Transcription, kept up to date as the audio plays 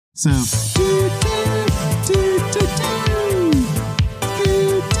So.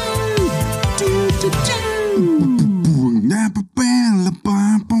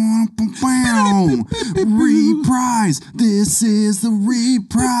 Reprise. This is the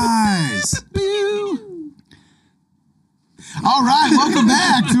reprise. All right, welcome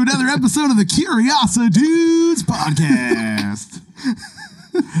back to another episode of the Curiosity Dudes podcast.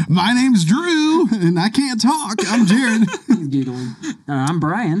 My name's Drew, and I can't talk. I'm Jared. He's giggling. I'm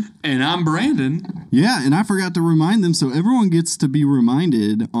Brian. And I'm Brandon. Yeah, and I forgot to remind them, so everyone gets to be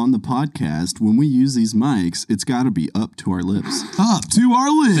reminded on the podcast when we use these mics, it's got to be up to our lips. Up to our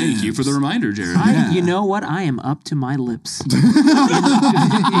lips. Thank you for the reminder, Jared. You know what? I am up to my lips.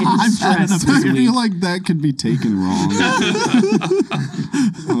 I feel like that could be taken wrong.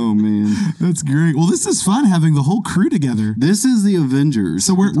 Oh, man. That's great. Well, this is fun having the whole crew together. This is the Avengers.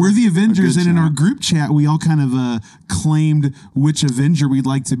 So we're the Avengers, and in our group chat, we all kind of claimed which Avenger we'd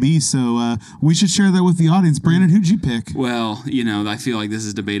like to be. So we should share that with the audience. Brandon, who'd you pick? Well, I feel like this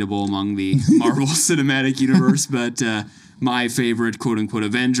is debatable among the Marvel Cinematic Universe, but my favorite quote-unquote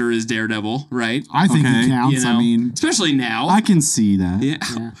Avenger is Daredevil, right? I think he counts. I mean, especially now. I can see that. Yeah.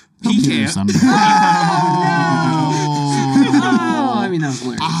 He can't. I mean, that was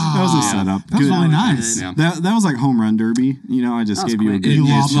hilarious. That was a setup. That was really nice. Yeah. That was like home run derby. I just gave you a good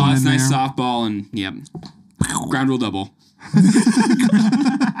nice softball and, ground rule double.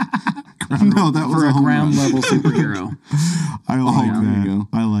 No, that was For a home ground run. level superhero. I like that.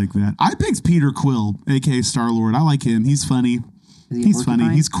 I like that. I picked Peter Quill, a.k.a. Star-Lord. I like him. He's funny. He's funny.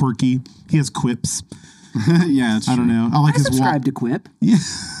 He's quirky. He has quips. Yeah, it's true. I don't know. I like his subscribe to Quip. Yeah.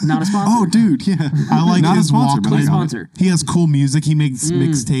 Not a sponsor. Oh, dude, yeah. I like Not his a sponsor, walk. but sponsor. He has cool music. He makes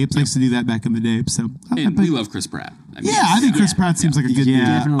mixtapes. I used to do that back in the day. So And we love Chris Pratt. I think Chris Pratt seems like a good dude.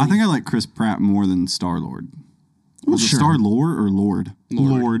 Definitely. I think I like Chris Pratt more than Star-Lord. Well, Was it Star-Lord or Lord?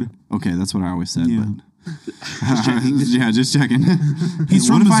 Lord. Okay, that's what I always said. Yeah. But just checking. He's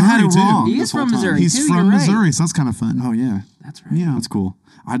from What if I had Missouri, it too. wrong He this is from whole time? Missouri. He's too, from you're right. Missouri, so that's kind of fun. Oh, yeah. That's right. Yeah. That's cool.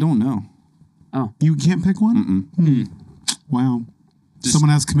 I don't know. Oh. You can't pick one? Wow. Someone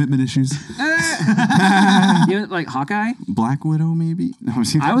has commitment issues. You like Hawkeye? Black Widow, maybe? No,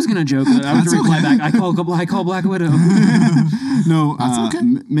 I was gonna joke, but I was gonna reply back. I call Black Widow. No, That's okay.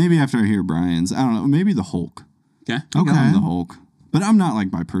 Maybe after I hear Brian's. I don't know. Maybe the Hulk. Okay. Okay. I'm the Hulk. But I'm not like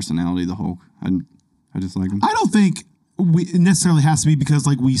by personality the Hulk. I just like him. I don't think it necessarily has to be because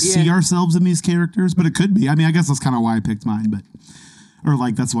we see ourselves in these characters, but it could be. I mean, I guess that's kind of why I picked mine,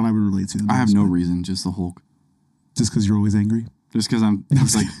 that's what I would relate to. The I have most, no but reason, just the Hulk. just because you're always angry. Just because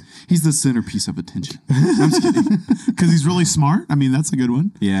he's like, he's the centerpiece of attention. I'm just kidding. Because he's really smart. I mean, that's a good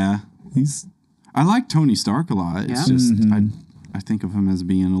one. Yeah. I like Tony Stark a lot. It's just, I think of him as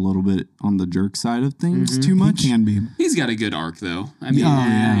being a little bit on the jerk side of things too much. He can be. He's got a good arc, though. I mean,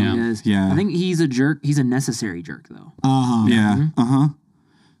 Yeah, he is. Yeah. I think he's a jerk. He's a necessary jerk, though. Yeah.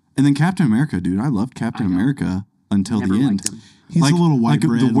 And then Captain America, dude. I loved Captain America until Never the end. liked him. He's a little white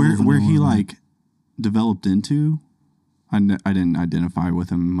bread. Where he developed into, I didn't identify with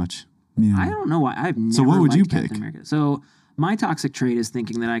him much. Yeah. I don't know why. I've never So what would you liked Captain pick? America. So my toxic trait is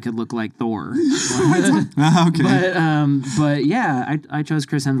thinking that I could look like Thor. Okay. But yeah, I chose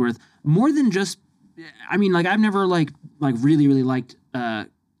Chris Hemsworth more than just. I mean, I've never really liked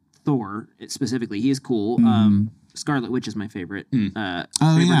Thor specifically. He is cool. Scarlet Witch is my favorite. Favorite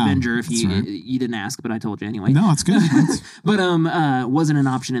Avenger. If you didn't ask, but I told you anyway. No, it's good. But wasn't an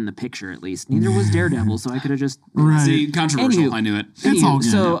option in the picture at least. Neither was Daredevil, so I could have just See, controversial. Anywho. I knew it. It's all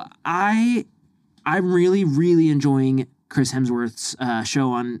good. So I'm really, really enjoying Chris Hemsworth's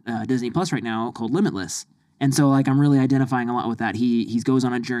show on Disney Plus right now called Limitless. And so I'm really identifying a lot with that. He goes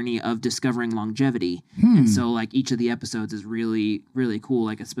on a journey of discovering longevity. And so each of the episodes is really, really cool,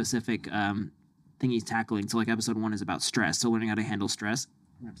 a specific thing he's tackling. So episode 1 is about stress. So learning how to handle stress.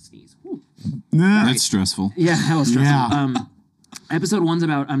 I'm gonna have to sneeze. Whew. That's stressful. Yeah, that was stressful. Yeah. Episode 1's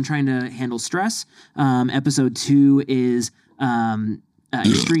about I'm trying to handle stress. Episode 2 is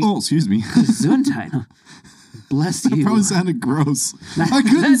extreme. Oh, excuse me. Gesundheit. Bless you. Probably sounded gross. I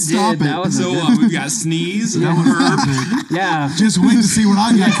couldn't stop it. That was So we've got sneeze. yeah. Just wait to see what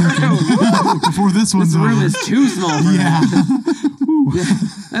I got cooking before this one's This room over. is too small for that.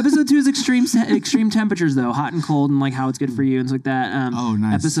 Yeah. Episode 2 is extreme temperatures, though, hot and cold, and how it's good for you and stuff like that. Oh,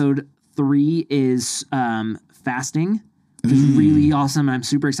 nice. Episode 3 is fasting, which is really awesome. I'm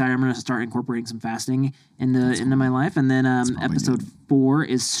super excited. I'm going to start incorporating some fasting into my life. And then episode 4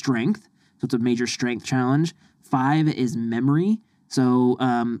 is strength, so it's a major strength challenge. 5 is memory. So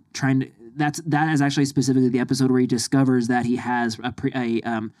that is actually specifically the episode where he discovers that he has a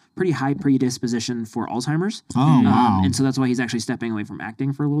pretty high predisposition for Alzheimer's. Oh, wow. And so that's why he's actually stepping away from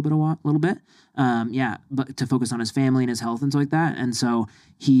acting for a little bit. But to focus on his family and his health and stuff like that. And so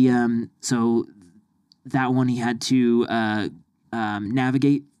he that one he had to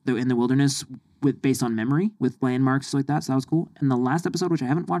navigate in the wilderness based on memory with landmarks like that. So that was cool. And the last episode, which I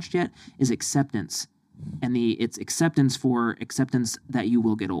haven't watched yet, is acceptance. And it's acceptance that you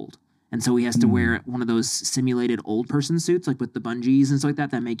will get old. And so he has to wear one of those simulated old person suits, like with the bungees and stuff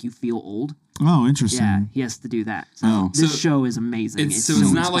like that make you feel old. Oh, interesting. Yeah, he has to do that. So this show is amazing. It's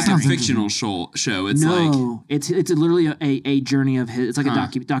not like a fictional show. It's it's literally a journey of his. It's like a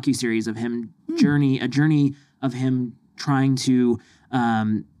docu-series of him a journey of him trying to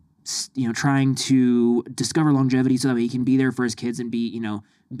trying to discover longevity so that he can be there for his kids and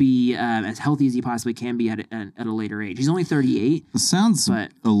be as healthy as he possibly can be at a later age. He's only 38. It sounds a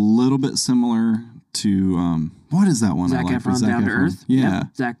little bit similar to what is that one? Zac Efron, Down to Earth. Yeah,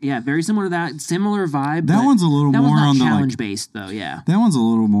 Zach. Very similar to that. Similar vibe. That one's a little more on the challenge based though. Yeah, that one's a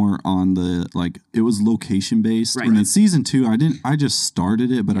little more on the it was location based. Right. And then season 2, I just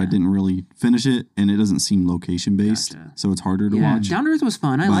started it, but I didn't really finish it, and it doesn't seem location based, so it's harder to watch. Down to Earth was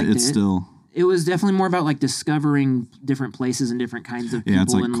fun. I liked it. But it's still. It was definitely more about discovering different places and different kinds of people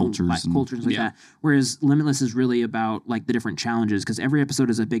it's like and cultures like that. Whereas Limitless is really about the different challenges, because every episode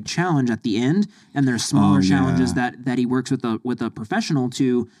is a big challenge at the end, and there's smaller challenges that he works with a professional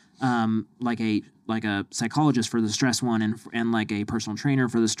to, like a psychologist for the stress one, and like a personal trainer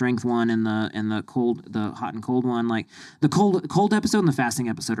for the strength one, and the hot and cold one. Like the cold episode and the fasting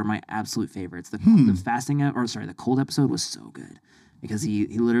episode are my absolute favorites. The cold episode was so good. Because he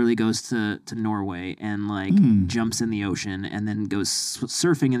literally goes to Norway and jumps in the ocean and then goes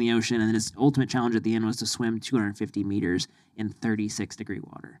surfing in the ocean, and then his ultimate challenge at the end was to swim 250 meters in 36-degree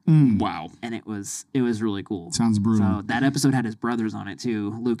water. Wow! And it was really cool. Sounds brutal. So that episode had his brothers on it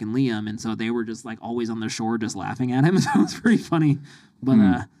too, Luke and Liam, and so they were just always on the shore just laughing at him. So it was pretty funny.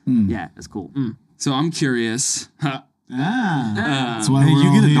 But it's cool. So I'm curious. That's why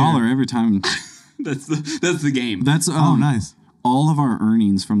you get $1 every time. That's the game. That's nice. All of our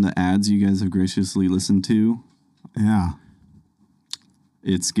earnings from the ads you guys have graciously listened to. Yeah.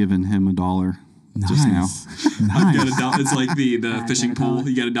 It's given him $1 just now. Nice. I've got $1. It's like the fishing pool.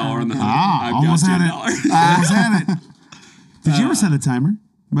 You got $1 on the hook. Almost had it. Almost had it. Did you ever set a timer?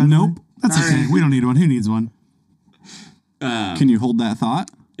 Nope. That's okay. We don't need one. Who needs one? Can you hold that thought?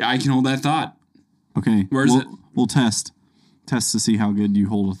 Yeah, I can hold that thought. Okay. Where's it? We'll test to see how good you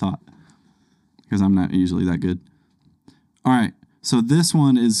hold a thought, because I'm not usually that good. All right, so this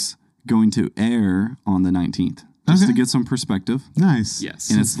one is going to air on the 19th, just to get some perspective. Nice.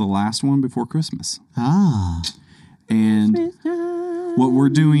 Yes. And it's the last one before Christmas. And what we're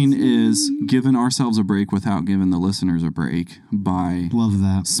doing is giving ourselves a break without giving the listeners a break by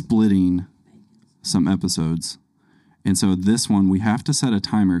splitting some episodes. And so this one, we have to set a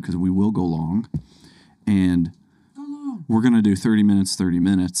timer because we will go long. And we're going to do 30 minutes,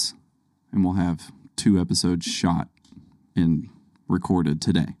 and we'll have 2 episodes shot and recorded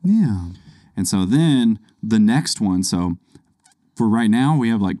today. Yeah. And so then the next one, so for right now, we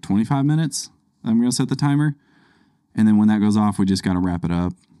have 25 minutes. I'm going to set the timer. And then when that goes off, we just got to wrap it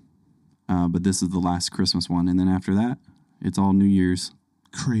up. But this is the last Christmas one. And then after that, it's all New Year's.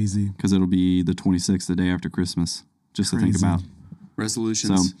 Crazy. Because it'll be the 26th, the day after Christmas, just to think about.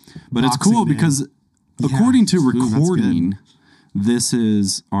 Resolutions. So, but it's cool because according to recording, this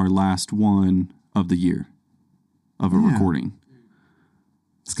is our last one of the year of a recording.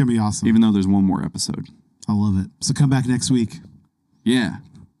 It's going to be awesome. Even though there's one more episode. I love it. So come back next week. Yeah.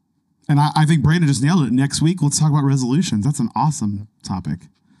 And I think Brandon just nailed it. Next week, let's talk about resolutions. That's an awesome topic.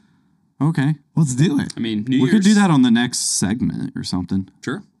 Okay. Let's do it. I mean, we could do that on the next segment or something.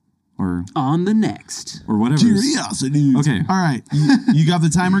 Sure. Or on the next. Or whatever. Curiosity. Okay. All right. You got the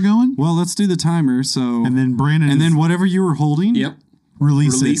timer going? Well, let's do the timer. So. And then Brandon. And then whatever you were holding. Yep.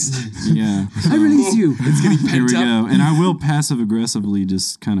 Release it. Yeah. I release you. It's getting pent Here we up. go. And I will passive aggressively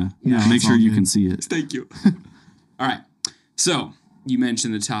just kind of make sure you can see it. Thank you. All right. So you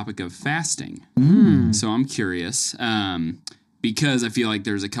mentioned the topic of fasting. So I'm curious because I feel like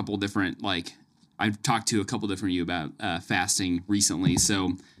there's a couple different, I've talked to a couple different of you about fasting recently.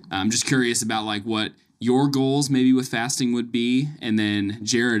 So I'm just curious about what your goals maybe with fasting would be. And then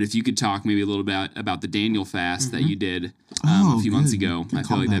Jared, if you could talk maybe a little bit about the Daniel fast that you did a few months ago. I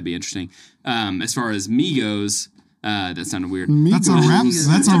feel like that'd be interesting. As far as me goes, that sounded weird. That's a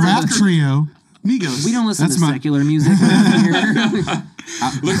rap trio. Migos. We don't listen That's to secular music around here.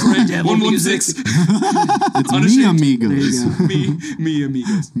 Look for it. Devil 116. It's me, Unashamed. amigos. Me,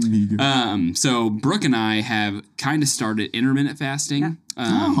 amigos. Migos. So Brooke and I have kind of started intermittent fasting.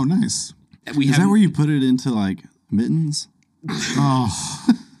 Yeah. Oh, nice. Is that where you put it into like mittens? Oh.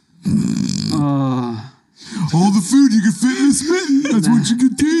 Oh, All the food you can fit in this mitten, that's what you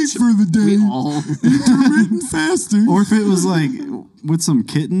can take for the day. we all. Intermittent fasting. Or if it was like with some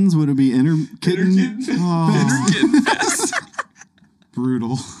kittens, would it be kitten? Intermittent fast.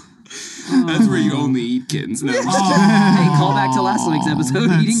 Brutal. That's where you only eat kittens. No, I'm just kidding. Hey, call back to last week's episode.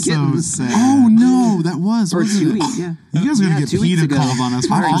 That's Eating kittens. So sad. Oh no, that was Or wasn't 2 it? weeks, yeah. You guys are going to Yeah, get 2 weeks PETA ago. called on us.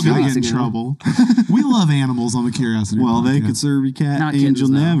 We're Alright, all 2 going to weeks get in ago. trouble. We love animals on the Curiosity Well, they Podcast. could serve you cat, Not and kittens, you'll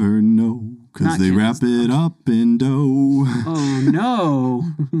though. never know because Not they kittens, wrap it up in dough. Oh, no.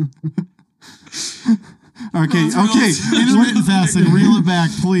 Okay. Intermittent fasting, reel it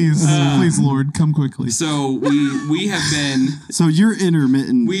back, please. Please, Lord, come quickly. So we have been. So you're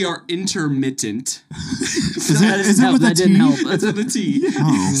intermittent. We are intermittent. Is That it, is it help. with a That didn't T? help. That's with a T.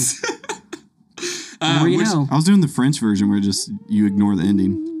 Oh, The more you which- know. I was doing the French version where just you ignore the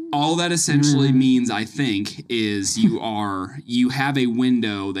ending. All that essentially means, I think, is you have a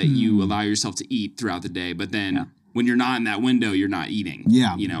window that you allow yourself to eat throughout the day, but then when you're not in that window, you're not eating.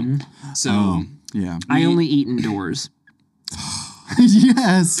 Yeah. You know. So Oh, yeah. I only eat indoors.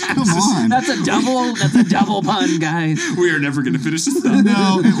 Yes. Come on. That's a double pun, guys. we are never going to finish this thought.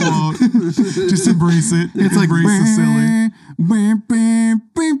 No, it won't. Just embrace it. It's like embrace the silly.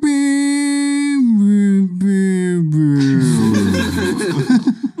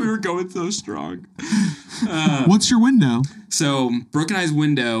 We were going so strong. What's your window? So Brooke and I's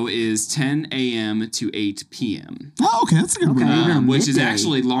window is 10 a.m. to 8 p.m., Oh, okay. That's a good Okay. window. You're doing which is midday.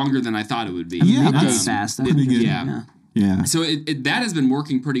 actually longer than I thought it would be. Yeah, Midday that's fast. That's pretty good. Yeah. Yeah. So that has been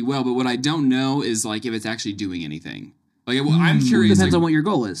working pretty well, but what I don't know is like if it's actually doing anything. Like, well, I'm curious. Depends like, on what your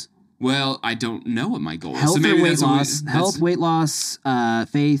goal is. well, I don't know what my goal is. Health so maybe or weight that's what we- loss. that's- Health, weight loss,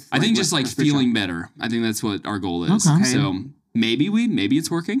 faith. I think just like for sure. feeling better. I think that's what our goal is. Okay. So maybe it's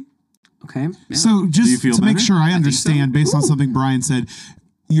working. Okay. So you just feel to make better? sure I think understand, so. based on something Brian said,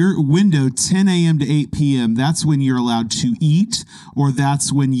 your window 10 a.m. to 8 p.m., that's when you're allowed to eat, or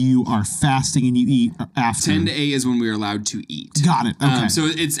that's when you are fasting and you eat after? 10 to 8 is when we are allowed to eat. Got it. Okay. So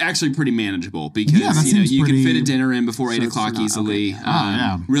it's actually pretty manageable because Yeah, that you know seems you can pretty- fit a dinner in before 8 it's o'clock not- easily. okay.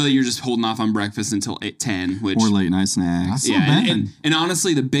 yeah. Really, you're just holding off on breakfast until 10, which Or late night snacks. That's yeah, not bad. and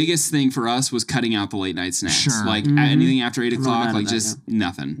honestly, the biggest thing for us was cutting out the late night snacks. Sure. Like anything after 8 not o'clock, mad like at that, just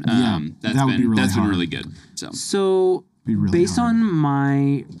nothing. Yeah, That's that would be really been hard. really good. So So, Be really based hard. on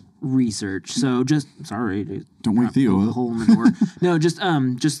my research, so just sorry to Don't wake Theo poke a up. hole in the door. No, just a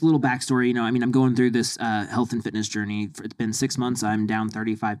little backstory. You know, I mean, I'm going through this health and fitness journey. It's been 6 months. I'm down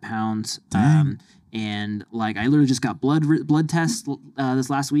 35 pounds. And like I literally just got blood tests this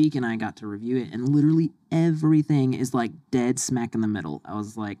last week, and I got to review it, and literally everything is like dead smack in the middle. I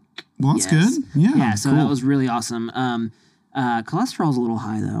was like, Well, that's yes. good. Yeah. Yeah, so cool. that was really awesome. Cholesterol's a little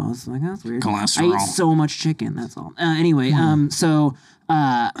high though. I was like, that's weird. Cholesterol. I eat so much chicken. That's all. Anyway, so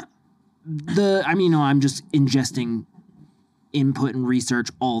I'm just ingesting input and research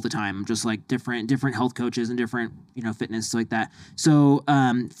all the time, just like different health coaches and different fitness like that. So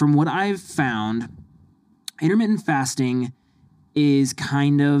from what I've found, intermittent fasting is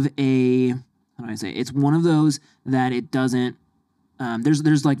kind of it's one of those that it doesn't.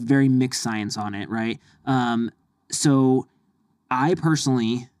 There's like very mixed science on it, right? So I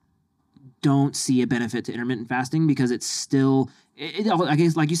personally don't see a benefit to intermittent fasting because it's still, I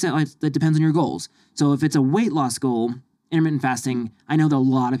guess, like you said, it depends on your goals. So if it's a weight loss goal, intermittent fasting, I know that a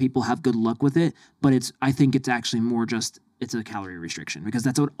lot of people have good luck with it, but I think it's actually more just, it's a calorie restriction because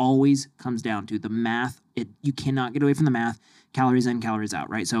that's what it always comes down to. The math, you cannot get away from the math, calories in, calories out,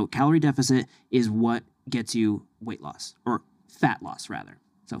 right? So calorie deficit is what gets you weight loss, or fat loss rather.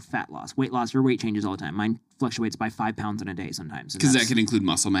 So fat loss, weight loss, your weight changes all the time. Mine fluctuates by 5 pounds in a day sometimes. because that could include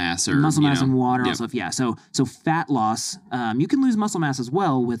muscle mass or muscle mass and water and Yep. stuff. Yeah. So fat loss, you can lose muscle mass as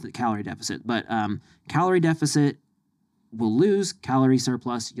well with a calorie deficit, but calorie deficit will lose, calorie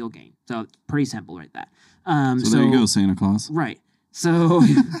surplus you'll gain. So it's pretty simple right there. So there you go, Santa Claus. Right. So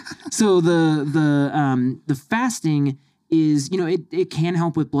the fasting is, it can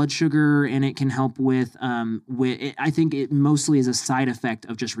help with blood sugar, and it can help with I think it mostly is a side effect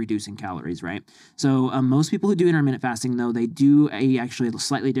of just reducing calories, right? So most people who do intermittent fasting, though, they do actually a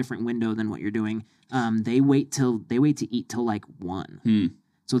slightly different window than what you're doing. They wait to eat till like 1.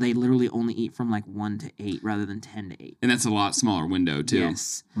 So they literally only eat from like 1 to 8 rather than 10 to 8. And that's a lot smaller window too.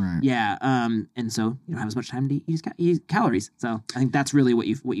 Yes. Right. Yeah. And so you don't have as much time to eat calories. So I think that's really what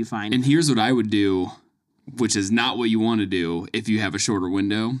you find. And here's what I would do, which is not what you want to do if you have a shorter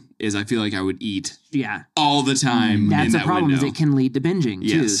window, is I feel like I would eat all the time. That's in the that problem window. is it can lead to binging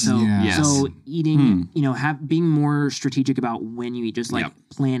too. Yes. So Yeah. so eating, being more strategic about when you eat, just like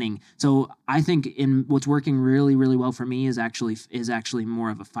planning. So I think in what's working really, really well for me is actually more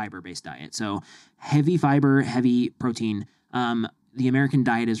of a fiber-based diet. So heavy fiber, heavy protein. The American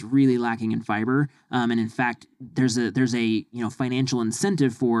diet is really lacking in fiber, and in fact, there's a financial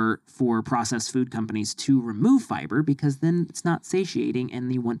incentive for processed food companies to remove fiber because then it's not satiating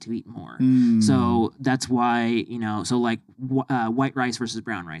and you want to eat more. So that's why white rice versus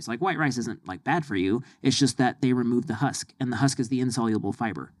brown rice. Like white rice isn't like bad for you. It's just that they remove the husk, and the husk is the insoluble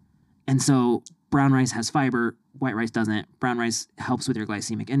fiber, and so brown rice has fiber. White rice doesn't. Brown rice helps with your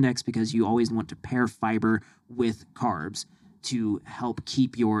glycemic index because you always want to pair fiber with carbs to help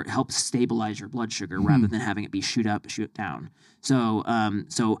stabilize your blood sugar rather than having it be shoot up, shoot down. So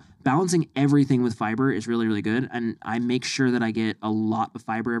balancing everything with fiber is really, really good. And I make sure that I get a lot of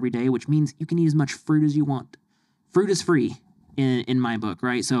fiber every day, which means you can eat as much fruit as you want. Fruit is free in my book,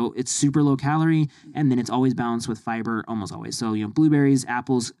 right? So it's super low calorie, and then it's always balanced with fiber, almost always. So, blueberries,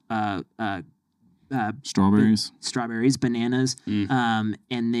 apples, strawberries, bananas, and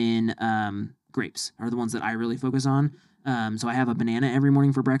then grapes are the ones that I really focus on. So I have a banana every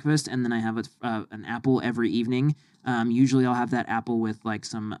morning for breakfast, and then I have an apple every evening. Usually I'll have that apple with like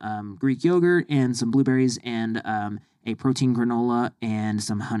some Greek yogurt and some blueberries and a protein granola and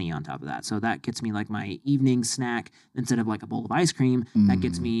some honey on top of that. So that gets me like my evening snack instead of like a bowl of ice cream. That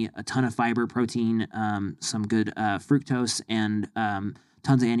gets me a ton of fiber, protein, some good fructose, and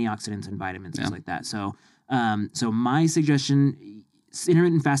tons of antioxidants and vitamins, things like that. So my suggestion,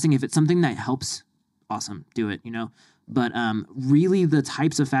 intermittent fasting, if it's something that helps, awesome, do it, But really, the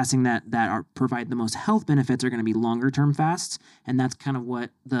types of fasting that provide the most health benefits are going to be longer term fasts, and that's kind of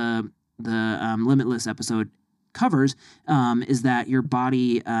what the Limitless episode covers. Is that your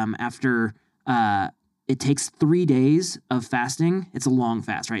body after it takes 3 days of fasting? It's a long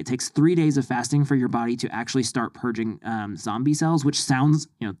fast, right? It takes 3 days of fasting for your body to actually start purging zombie cells, which sounds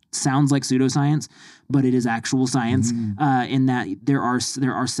like pseudoscience, but it is actual science. In that there are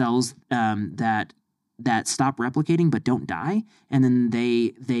cells that stop replicating but don't die, and then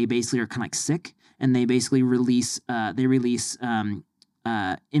they basically are kind of like sick, and they basically release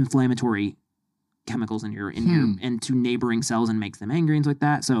inflammatory chemicals into neighboring cells and makes them angry and things like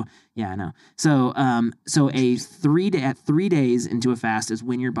that. So yeah, I know. So at 3 days into a fast is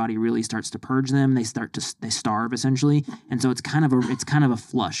when your body really starts to purge them. They starve essentially, and so it's kind of a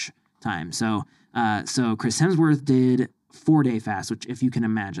flush time. So Chris Hemsworth did 4-day fast, which if you can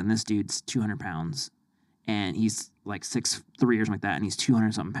imagine, this dude's 200 pounds. And he's like 6'3" or something like that, and he's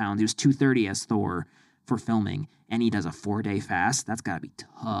 200 something pounds. He was 230 as Thor for filming, and he does a 4-day fast. That's got to be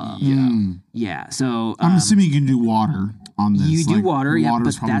tough. Yeah. So I'm assuming you can do water on this. You do water, yeah,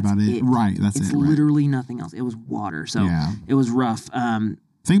 water's but probably that's about it. Right, that's it's it. Right. literally nothing else. It was water, so it was rough.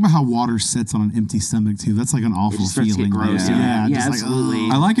 Think about how water sits on an empty stomach too. That's like an awful just starts to feeling. get gross. Yeah, Yeah, just absolutely.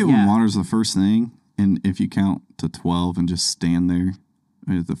 Like, I like it when water's the first thing, and if you count to 12 and just stand there,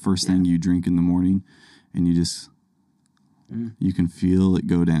 it's the first thing you drink in the morning, and you just you can feel it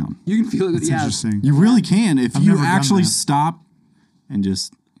go down. You can feel it. That's interesting. You really can if I've you never done actually that. stop and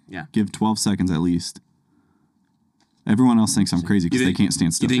just give 12 seconds at least. Everyone else thinks I'm crazy because they can't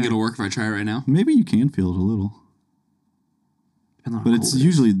stand still. You think it'll work if I try it right now? Maybe you can feel it a little. But it's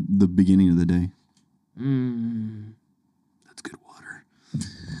usually the beginning of the day. That's good water.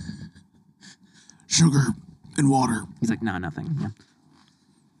 Sugar and water. He's like, no, nothing. Yeah.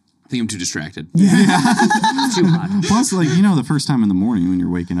 I think I'm too distracted. It's too hot. Plus, like, the first time in the morning when you're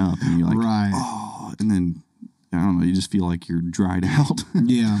waking up and you're like, Right. oh, and then, I don't know, you just feel like you're dried out.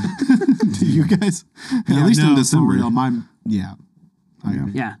 Yeah. Do you guys? Yeah, At least no, in December. For real, yeah.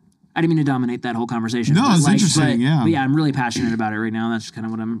 Yeah. I didn't mean to dominate that whole conversation. No, but it's interesting, yeah. But yeah, I'm really passionate about it right now. That's kind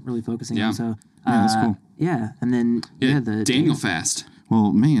of what I'm really focusing on. So, that's cool. Yeah. And then, the Daniel fast.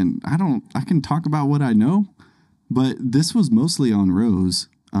 Well, man, I can talk about what I know, but this was mostly on Rose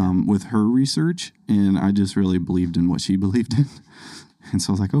with her research, and I just really believed in what she believed in. And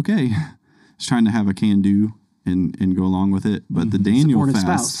so I was like, okay, just trying to have a can-do and go along with it. But the Daniel Supportive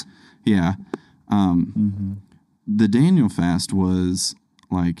fast, spouse. yeah, the Daniel fast was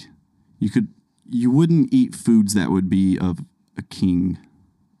like you wouldn't eat foods that would be of a king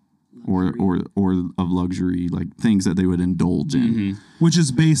or of luxury, like things that they would indulge in. Which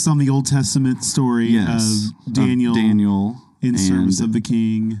is based on the Old Testament story Yes, of Daniel. in service of the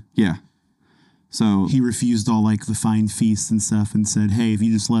king. Yeah. So he refused all like the fine feasts and stuff and said, hey, if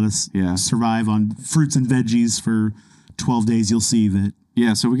you just let us survive on fruits and veggies for 12 days, you'll see that.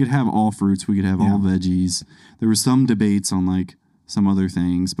 Yeah, so we could have all fruits, we could have all veggies. There were some debates on like some other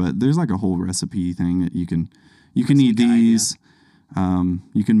things, but there's like a whole recipe thing that you can eat these.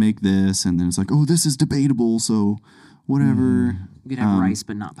 You can make this, and then it's like, oh, this is debatable, so whatever. You could have rice,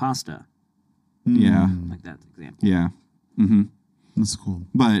 but not pasta. Yeah. Like that example. Yeah. Mm-hmm. That's cool.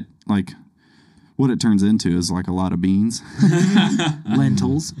 But like what it turns into is like a lot of beans.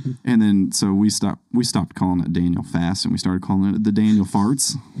 Lentils. And then so we stopped calling it Daniel Fast and we started calling it the Daniel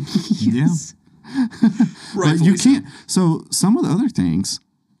Farts. Yes. But you can't. So some of the other things,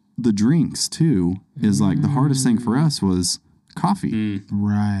 the drinks too, is like the hardest thing for us was coffee.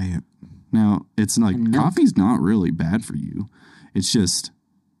 Right. Now it's like coffee's not really bad for you. It's just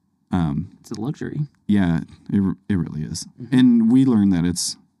it's a luxury. Yeah, it really is. And we learned that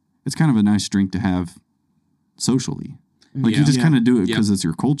it's kind of a nice drink to have socially. Like you just kind of do it because it's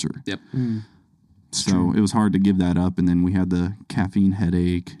your culture. Yep. So it was hard to give that up. And then we had the caffeine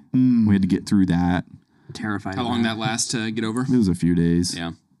headache. We had to get through that. I'm terrified. How long that last to get over? It was a few days.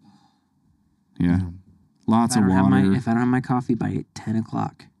 Yeah. Yeah. Lots of water. If I don't have my coffee by 10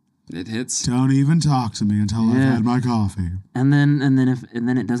 o'clock. It hits. Don't even talk to me until I've had my coffee. And then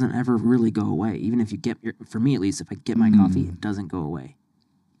it doesn't ever really go away. Even if you for me at least, if I get my coffee, it doesn't go away.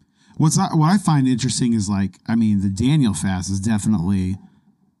 What I find interesting is like, I mean, the Daniel fast is definitely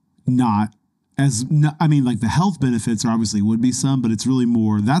not like the health benefits are obviously would be some, but it's really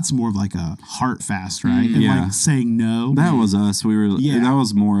that's more of like a heart fast, right? And like saying no. That was us. That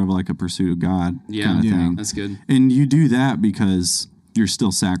was more of like a pursuit of God kind of thing. That's good. And you do that because you're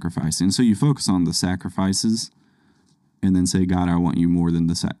still sacrificing. So you focus on the sacrifices and then say, God, I want you more than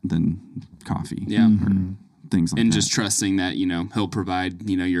coffee. Yeah. Or things like that. And just trusting that, he'll provide,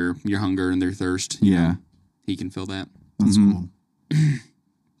 your hunger and their thirst. Yeah. He can fill that. That's cool.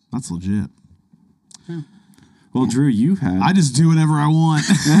 That's legit. Yeah. Well, Drew, you've had... I just do whatever I want.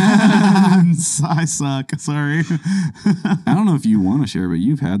 I suck. Sorry. I don't know if you want to share, but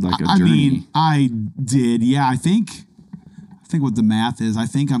you've had like a journey. I mean, I did. Yeah, I think what the math is, I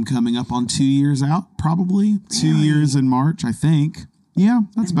think I'm coming up on 2 years out, probably. 2 years in March, I think. Yeah,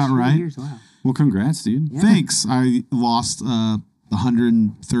 that's about right. 2 years, wow. Well, congrats, dude. Yeah. Thanks. I lost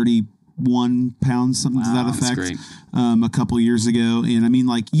 131 pounds, something to that effect, that's great. A couple years ago. And I mean,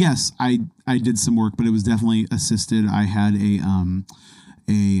 like, yes, I did some work, but it was definitely assisted. I had a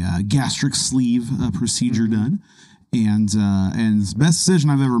gastric sleeve procedure done. And it's the best decision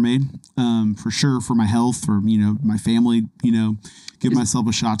I've ever made, for sure, for my health, for, my family, give myself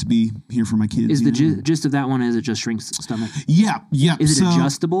a shot to be here for my kids. Is the gist of that one, is it just shrinks stomach? Yeah. Is it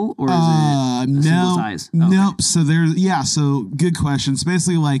adjustable or is it a single size? Oh, nope. Okay. So good question. It's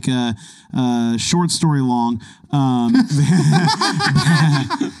basically like a short story long.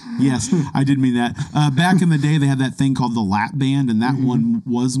 Yes, I did mean that. Back in the day, they had that thing called the lap band, and that one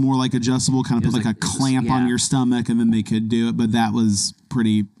was more like adjustable, kind of put like a clamp on your stomach, and then they could do it, but that was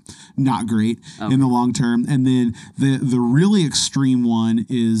pretty not great in the long term. And then the really extreme one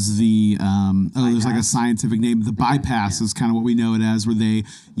is the there's like a scientific name. The bypass is kind of what we know it as, where they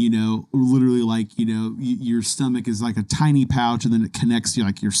literally like your stomach is like a tiny pouch, and then it connects to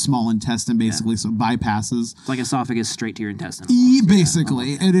like your small intestine basically, so it bypasses. It's like esophagus straight to your intestine.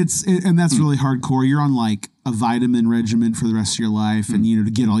 Basically, and and that's really hardcore. You're on like a vitamin regimen for the rest of your life, and to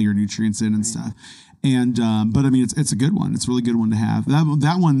get all your nutrients in and stuff. And but I mean, it's a good one. It's a really good one to have.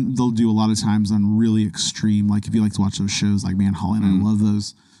 That one they'll do a lot of times on really extreme. Like if you like to watch those shows, like Man Holly, and I love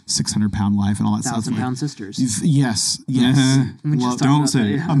those 600-pound Life and all that 1,000 stuff. Pound Sisters. Yes. Don't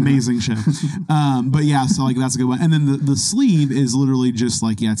say it. Amazing show. But yeah, so like that's a good one. And then the sleeve is literally just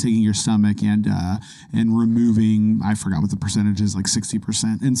like taking your stomach and removing, I forgot what the percentage is, like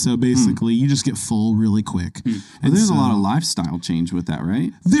 60%. And so basically you just get full really quick. And there's a lot of lifestyle change with that,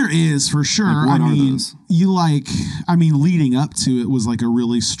 right? There is, for sure. Like, what are those? Leading up to it was like a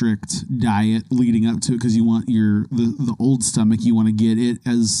really strict diet leading up to it, because you want the old stomach, you want to get it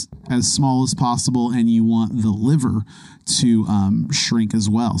as small as possible, and you want the liver to shrink as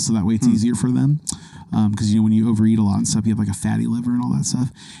well, so that way it's easier for them, because when you overeat a lot and stuff, you have like a fatty liver and all that stuff.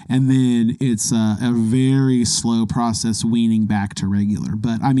 And then it's a very slow process weaning back to regular.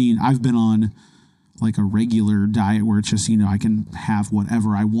 But I mean, I've been on like a regular diet where it's just I can have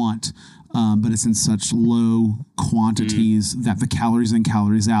whatever I want, but it's in such low quantities that the calories in,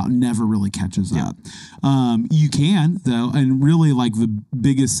 calories out never really catches up. You can, though, and really like the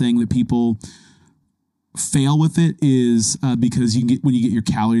biggest thing that people fail with it is because when you get your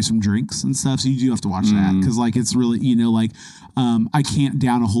calories from drinks and stuff, so you do have to watch that because like it's really I can't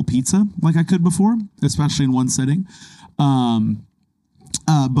down a whole pizza like I could before, especially in one sitting.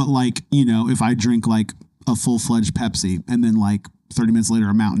 But like if I drink like a full-fledged Pepsi and then like 30 minutes later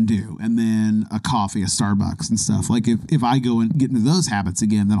a Mountain Dew and then a coffee, a Starbucks and stuff, like if I go and get into those habits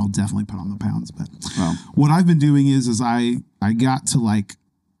again, then I'll definitely put on the pounds. But what I've been doing is I got to like.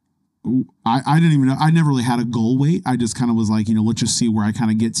 I didn't even know. I never really had a goal weight. I just kind of was like, let's just see where I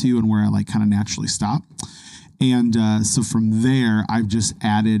kind of get to and where I like kind of naturally stop. And so from there, I've just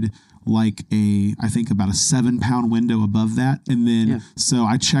added like I think about a 7-pound window above that. And then, so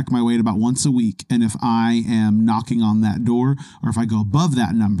I check my weight about once a week. And if I am knocking on that door or if I go above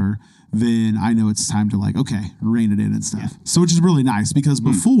that number, then I know it's time to like, okay, rein it in and stuff. So which is really nice because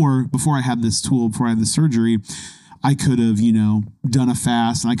before I had this tool, before I had the surgery, I could have, done a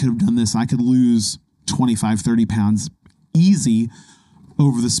fast and I could have done this and I could lose 25, 30 pounds easy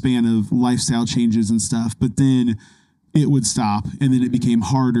over the span of lifestyle changes and stuff. But then it would stop and then it became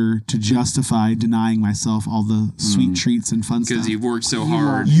harder to justify denying myself all the sweet treats and fun stuff. Because you've worked so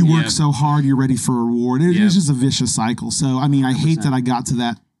hard. You work so hard, you're ready for a reward. It was just a vicious cycle. So, I mean, I hate that I got to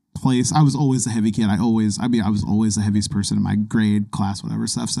that place. I was always a heavy kid. I was always the heaviest person in my grade, class, whatever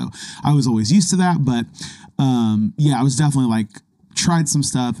stuff. So I was always used to that. But I was definitely like tried some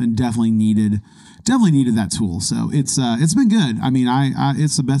stuff and definitely needed that tool. So it's been good. I mean,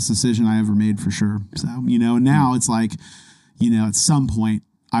 it's the best decision I ever made for sure. So, and now it's like, at some point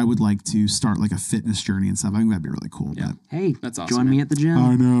I would like to start like a fitness journey and stuff. I think that'd be really cool. Yeah. But hey, that's awesome. Join me at the gym.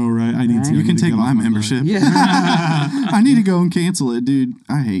 I know, right? I need to. You can take my membership. Yeah. I need to go and cancel it, dude.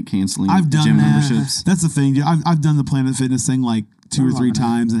 I hate canceling gym memberships. That's the thing, dude. I've done the Planet Fitness thing like 2 or 3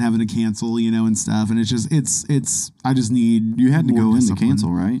 times and having to cancel, and stuff. And it's just, I just need. You had to go in to discipline.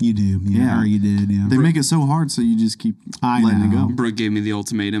 cancel, right? You do. Yeah. Or you did. Yeah. They make it so hard, so you just keep letting it go. Brooke gave me the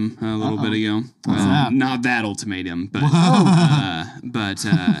ultimatum a little bit ago. What's that? Not that ultimatum, but I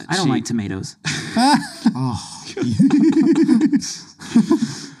don't like tomatoes.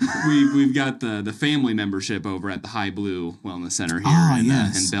 We've got the family membership over at the High Blue Wellness Center here in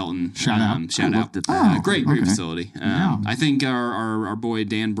Belton. Shout out. Great facility. I think our boy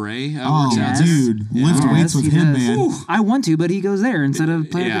Dan Bray works out yes. Dude, lift weights with him, man. Ooh, I want to, but he goes there instead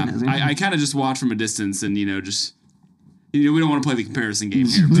of playing fitness. I kind of just watch from a distance and just we don't want to play the comparison game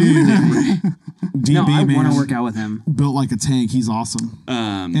here. Dude. DB, no, I man, want to work out with him. Built like a tank. He's awesome.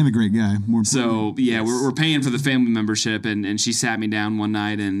 And a great guy. So, we're paying for the family membership, and she sat me down one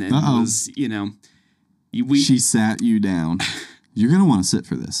night, and it was, she sat you down. You're going to want to sit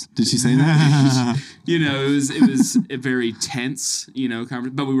for this. Did she say that? It was a very tense,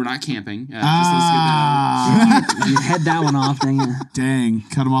 conversation, but we were not camping. You head that one off, dang it. Dang,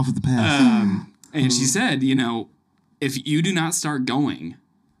 cut him off with the pass. And she said, if you do not start going,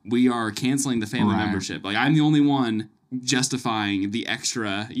 we are canceling the family membership. Like, I'm the only one justifying the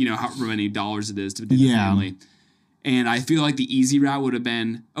extra, however many dollars it is to do the family. And I feel like the easy route would have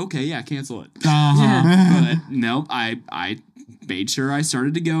been, okay, cancel it. But nope, I made sure I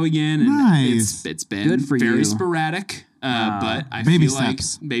started to go again. And it's been good for very you. Sporadic. But I baby feel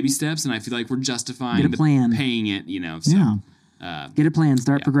steps. like baby steps, and I feel like we're justifying Get a plan. paying it, So. Yeah. Get a plan.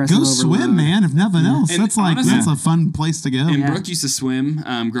 Start progressing. Go swim, man. If nothing else, And that's like honestly, that's a fun place to go. And Brooke used to swim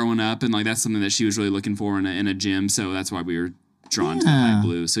growing up, and like that's something that she was really looking for in a gym. So that's why we were drawn to the High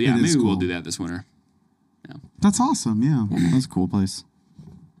Blue. So maybe we'll do that this winter. That's awesome. Yeah, that's a cool place.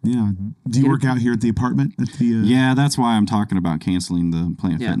 Yeah. Do you work out here at the apartment? Yeah, that's why I'm talking about canceling the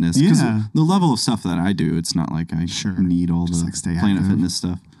Planet Fitness. Because the level of stuff that I do, it's not like I need all the Planet Fitness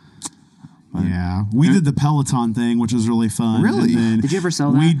stuff. But yeah, we did the Peloton thing, which was really fun. Really? Did you ever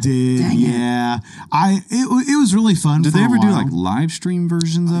sell that? We did. Dang yeah, it was really fun. Did they ever do like live stream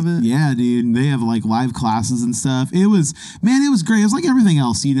versions of it? Yeah, dude. They have like live classes and stuff. It was great. It was like everything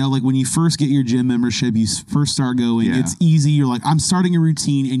else, like when you first get your gym membership, you first start going. Yeah. It's easy. You're like, I'm starting a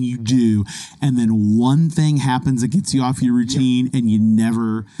routine, and you do, and then one thing happens that gets you off your routine, and you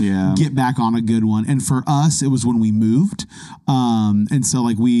never get back on a good one. And for us, it was when we moved, and so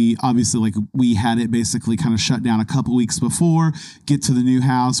like we obviously we had it basically kind of shut down a couple weeks before, get to the new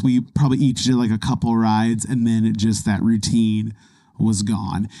house. We probably each did like a couple rides, and then that routine was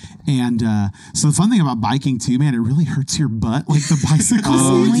gone. And so the fun thing about biking too, man, it really hurts your butt. Like the bicycle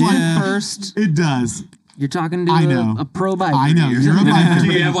first. It does. You're talking to a pro biker. I know. You're a biker.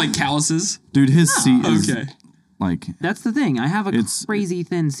 Do you have like calluses? Dude, his seat is... Okay. Like, that's the thing. I have a crazy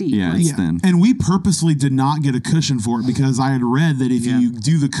thin seat. Yeah, it's thin. And we purposely did not get a cushion for it because I had read that if you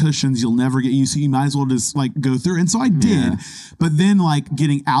do the cushions, you'll never get used to it. You might as well just like go through. And so I did. Yeah. But then like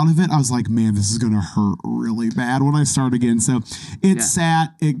getting out of it, I was like, man, this is going to hurt really bad when I start again. So it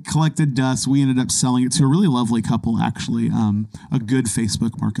sat, it collected dust. We ended up selling it to a really lovely couple, actually, a good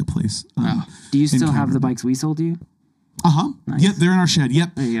Facebook marketplace. Do you still have the bikes we sold you? Nice. Yep, they're in our shed.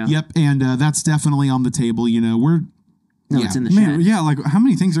 Yep. Yep. And that's definitely on the table. You know, it's in the shed. Yeah, like how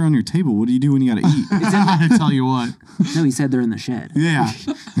many things are on your table? What do you do when you got to eat? I tell you what. No, he said they're in the shed. Yeah.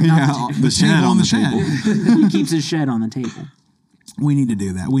 The shed on the table. He keeps his shed on the table. We need to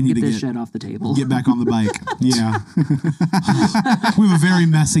do that. We need to get this shed off the table. Get back on the bike. Yeah. We have a very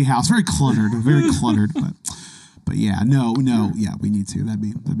messy house, very cluttered. But yeah, no, yeah, we need to. That'd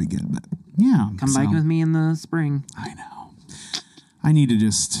be good. But yeah, come biking with me in the spring. I know. I need to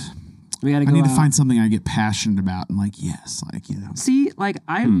just. We gotta I need to find something I get passionate about and like See, like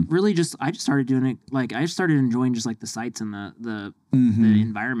I just started doing it. Like I started enjoying just like the sights and the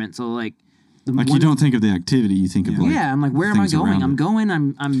environment. So like. You don't think of the activity, you think of like I'm like, where am I going?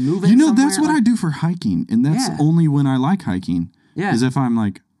 I'm moving. You know, somewhere. that's what I do for hiking, and that's only when I like hiking. Yeah, is if I'm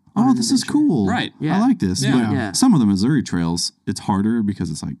like, oh, this is cool. Right. Yeah. I like this. Yeah. But some of the Missouri trails, it's harder because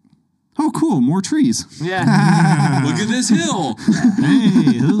it's like, oh, cool, more trees. Yeah. Look at this hill.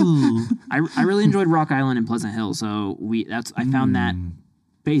 Hey, ooh. I really enjoyed Rock Island and Pleasant Hill, so I found that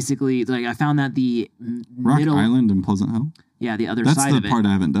basically like I found that the Rock Island and Pleasant Hill. Yeah, the other side of it. That's the part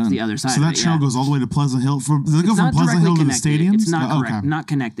I haven't done. It's the other side. So that trail goes all the way to Pleasant Hill. Does it go from Pleasant Hill to the stadiums? It's not not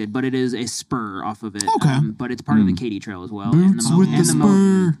connected, but it is a spur off of it. Okay, but it's part of the Katy Trail as well. Boots with the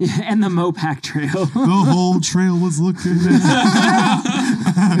spur and the Mopac Trail. The whole trail was looking.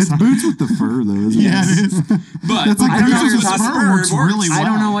 It's boots with the fur, though. Isn't it is. But it's like boots with the spur works really well. I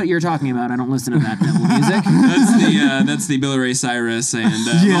don't know what you're talking about. I don't listen to that devil music. That's the Billy Ray Cyrus and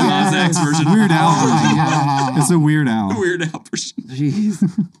Lil Nas X version. Weird Al. It's a Weird Al. Weird Al version. Jeez.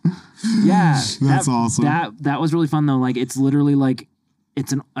 Yeah. That's awesome. That was really fun though. Like it's literally like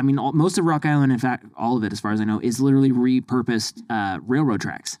most of Rock Island, in fact, all of it as far as I know, is literally repurposed railroad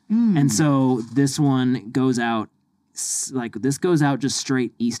tracks. And so this one goes out just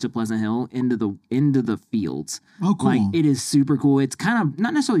straight east of Pleasant Hill into the fields. Oh, cool. Like it is super cool. It's kind of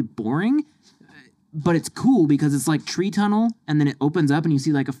not necessarily boring, but it's cool because it's like tree tunnel and then it opens up and you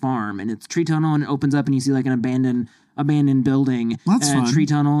see like a farm, and it's tree tunnel and it opens up and you see like an abandoned building. That's and fun. A tree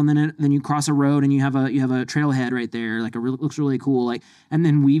tunnel, and then you cross a road and you have a trailhead right there. Like looks really cool. Like, and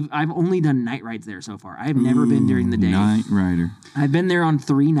then I've only done night rides there so far. I've never been during the day. Night rider. I've been there on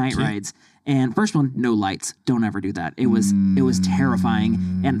 3 night rides. And first one, no lights. Don't ever do that. It was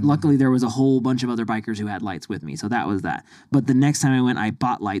terrifying. And luckily there was a whole bunch of other bikers who had lights with me. So that was that. But the next time I went, I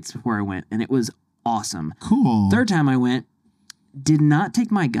bought lights before I went, and it was awesome. Cool. Third time I went, did not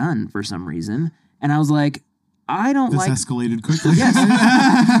take my gun for some reason. And I was like, This escalated quickly. Yes.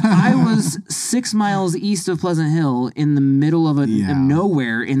 I was 6 miles east of Pleasant Hill in the middle of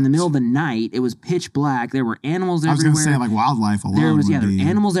nowhere, in the middle of the night. It was pitch black. There were animals everywhere. I was going to say, like, wildlife alone. There were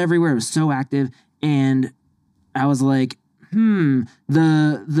animals everywhere. It was so active. And I was like,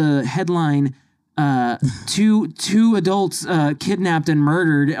 the headline, two adults kidnapped and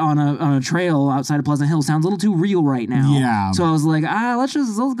murdered on a trail outside of Pleasant Hill sounds a little too real right now. Yeah. So I was like, let's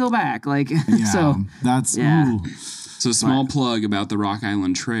go back. Like, so that's ooh. So small plug about the Rock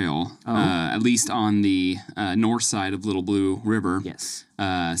Island Trail, at least on the north side of Little Blue River. Yes.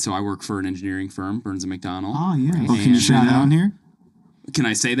 So I work for an engineering firm, Burns & McDonnell. Oh, yeah. Oh, can you say that on here? Can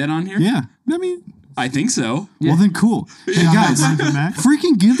I say that on here? Yeah. I mean, I think so. Well, then cool. Hey, guys,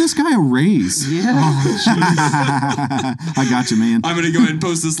 freaking give this guy a raise. Yeah. I got you, man. I'm going to go ahead and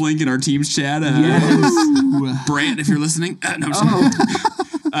post this link in our Teams chat. Yes. Brant, if you're listening.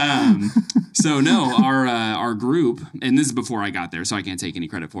 So no, our group, and this is before I got there, so I can't take any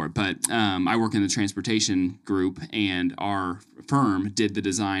credit for it, but I work in the transportation group, and our firm did the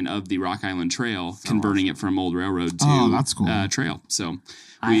design of the Rock Island Trail, converting it from old railroad to that's cool. Trail. So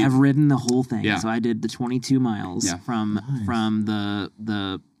I have ridden the whole thing. Yeah. So I did the 22 miles from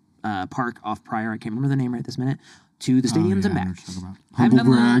the park off Pryor. I can't remember the name right this minute, to the stadiums and back. Humble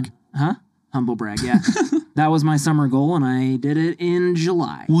brag. Humble brag, yeah. That was my summer goal, and I did it in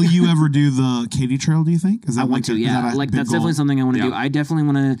July. Will you ever do the Katy Trail, do you think? I want to, yeah. That's definitely something I want to do. I definitely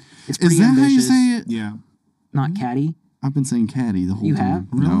want to. It's pretty ambitious. Is that ambitious. how you say it? Yeah. Not caddy. I've been saying caddy the whole You time.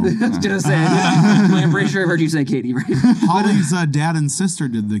 have? No. I was going to say. I'm pretty sure I've heard you say Katy, right? Holly's dad and sister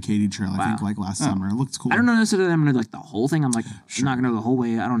did the Katy Trail, I think, like last summer. It looked cool. I don't know necessarily I'm going to do like the whole thing. I'm like, I'm not going to go the whole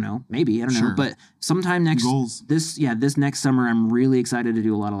way. I don't know. Maybe. I don't know. But sometime this next summer, I'm really excited to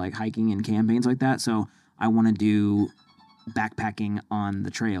do a lot of like hiking and campaigns like that. So I want to do backpacking on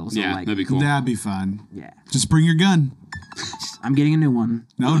the trail. So Yeah, like, that'd be cool. That'd be fun. yeah, Just bring your gun. I'm getting a new one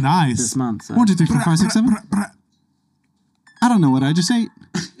Oh, nice. this month. So. 1, 2, 3, 4, 5, 6, 7. I don't know what I just ate.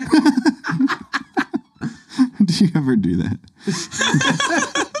 Do you ever do that?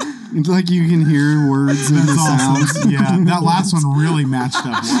 It's like you can hear words and the That's sounds. awesome. Yeah, that last one really matched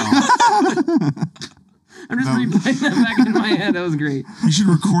up well. I'm just replaying that back in my head. That was great. You should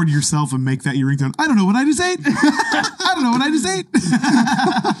record yourself and make that your ringtone. I don't know what I just ate. I don't know what I just ate.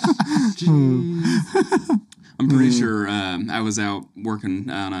 I'm pretty sure I was out working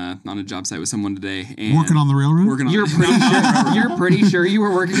on a job site with someone today. And Working on the railroad? Working on You're pretty sure you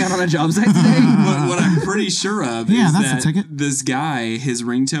were working out on a job site today? what I'm pretty sure of Yeah, is that's that a ticket. this guy, his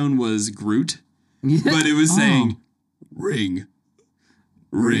ringtone was Groot, Yeah. but it was saying ring,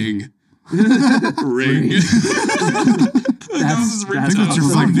 ring, ring. That was his That's ringtone. That's your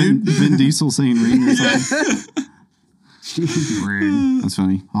It's like phone, dude. Vin Diesel saying ring or something. Ring. That's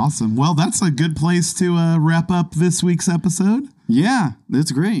funny. Awesome. Well, that's a good place to wrap up this week's episode. Yeah,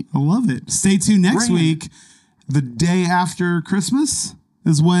 that's great. I love it. Stay tuned next week. The day after Christmas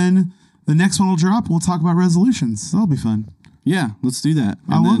is when the next one will drop. We'll talk about resolutions. That'll be fun. Yeah, let's do that.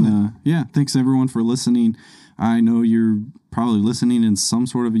 I love it. Yeah, thanks everyone for listening. I know you're probably listening in some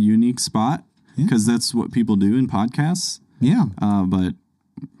sort of a unique spot because that's what people do in podcasts. Yeah. But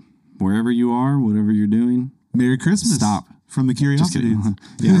wherever you are, whatever you're doing, Merry Christmas. stop. From the Just Curiosity. kidding.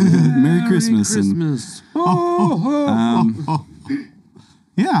 Yeah, Merry Christmas. Christmas.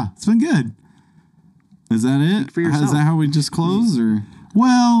 Yeah, it's been good. Is that it? for yourself. Is that how we just close? Or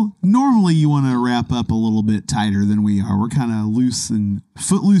Well, normally you want to wrap up a little bit tighter than we are. We're kind of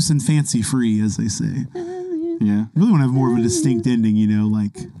footloose and fancy free, as they say. yeah. Really want to have more of a distinct ending,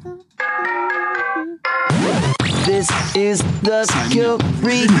 like. This is the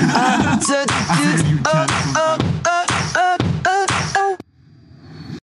Curiosity.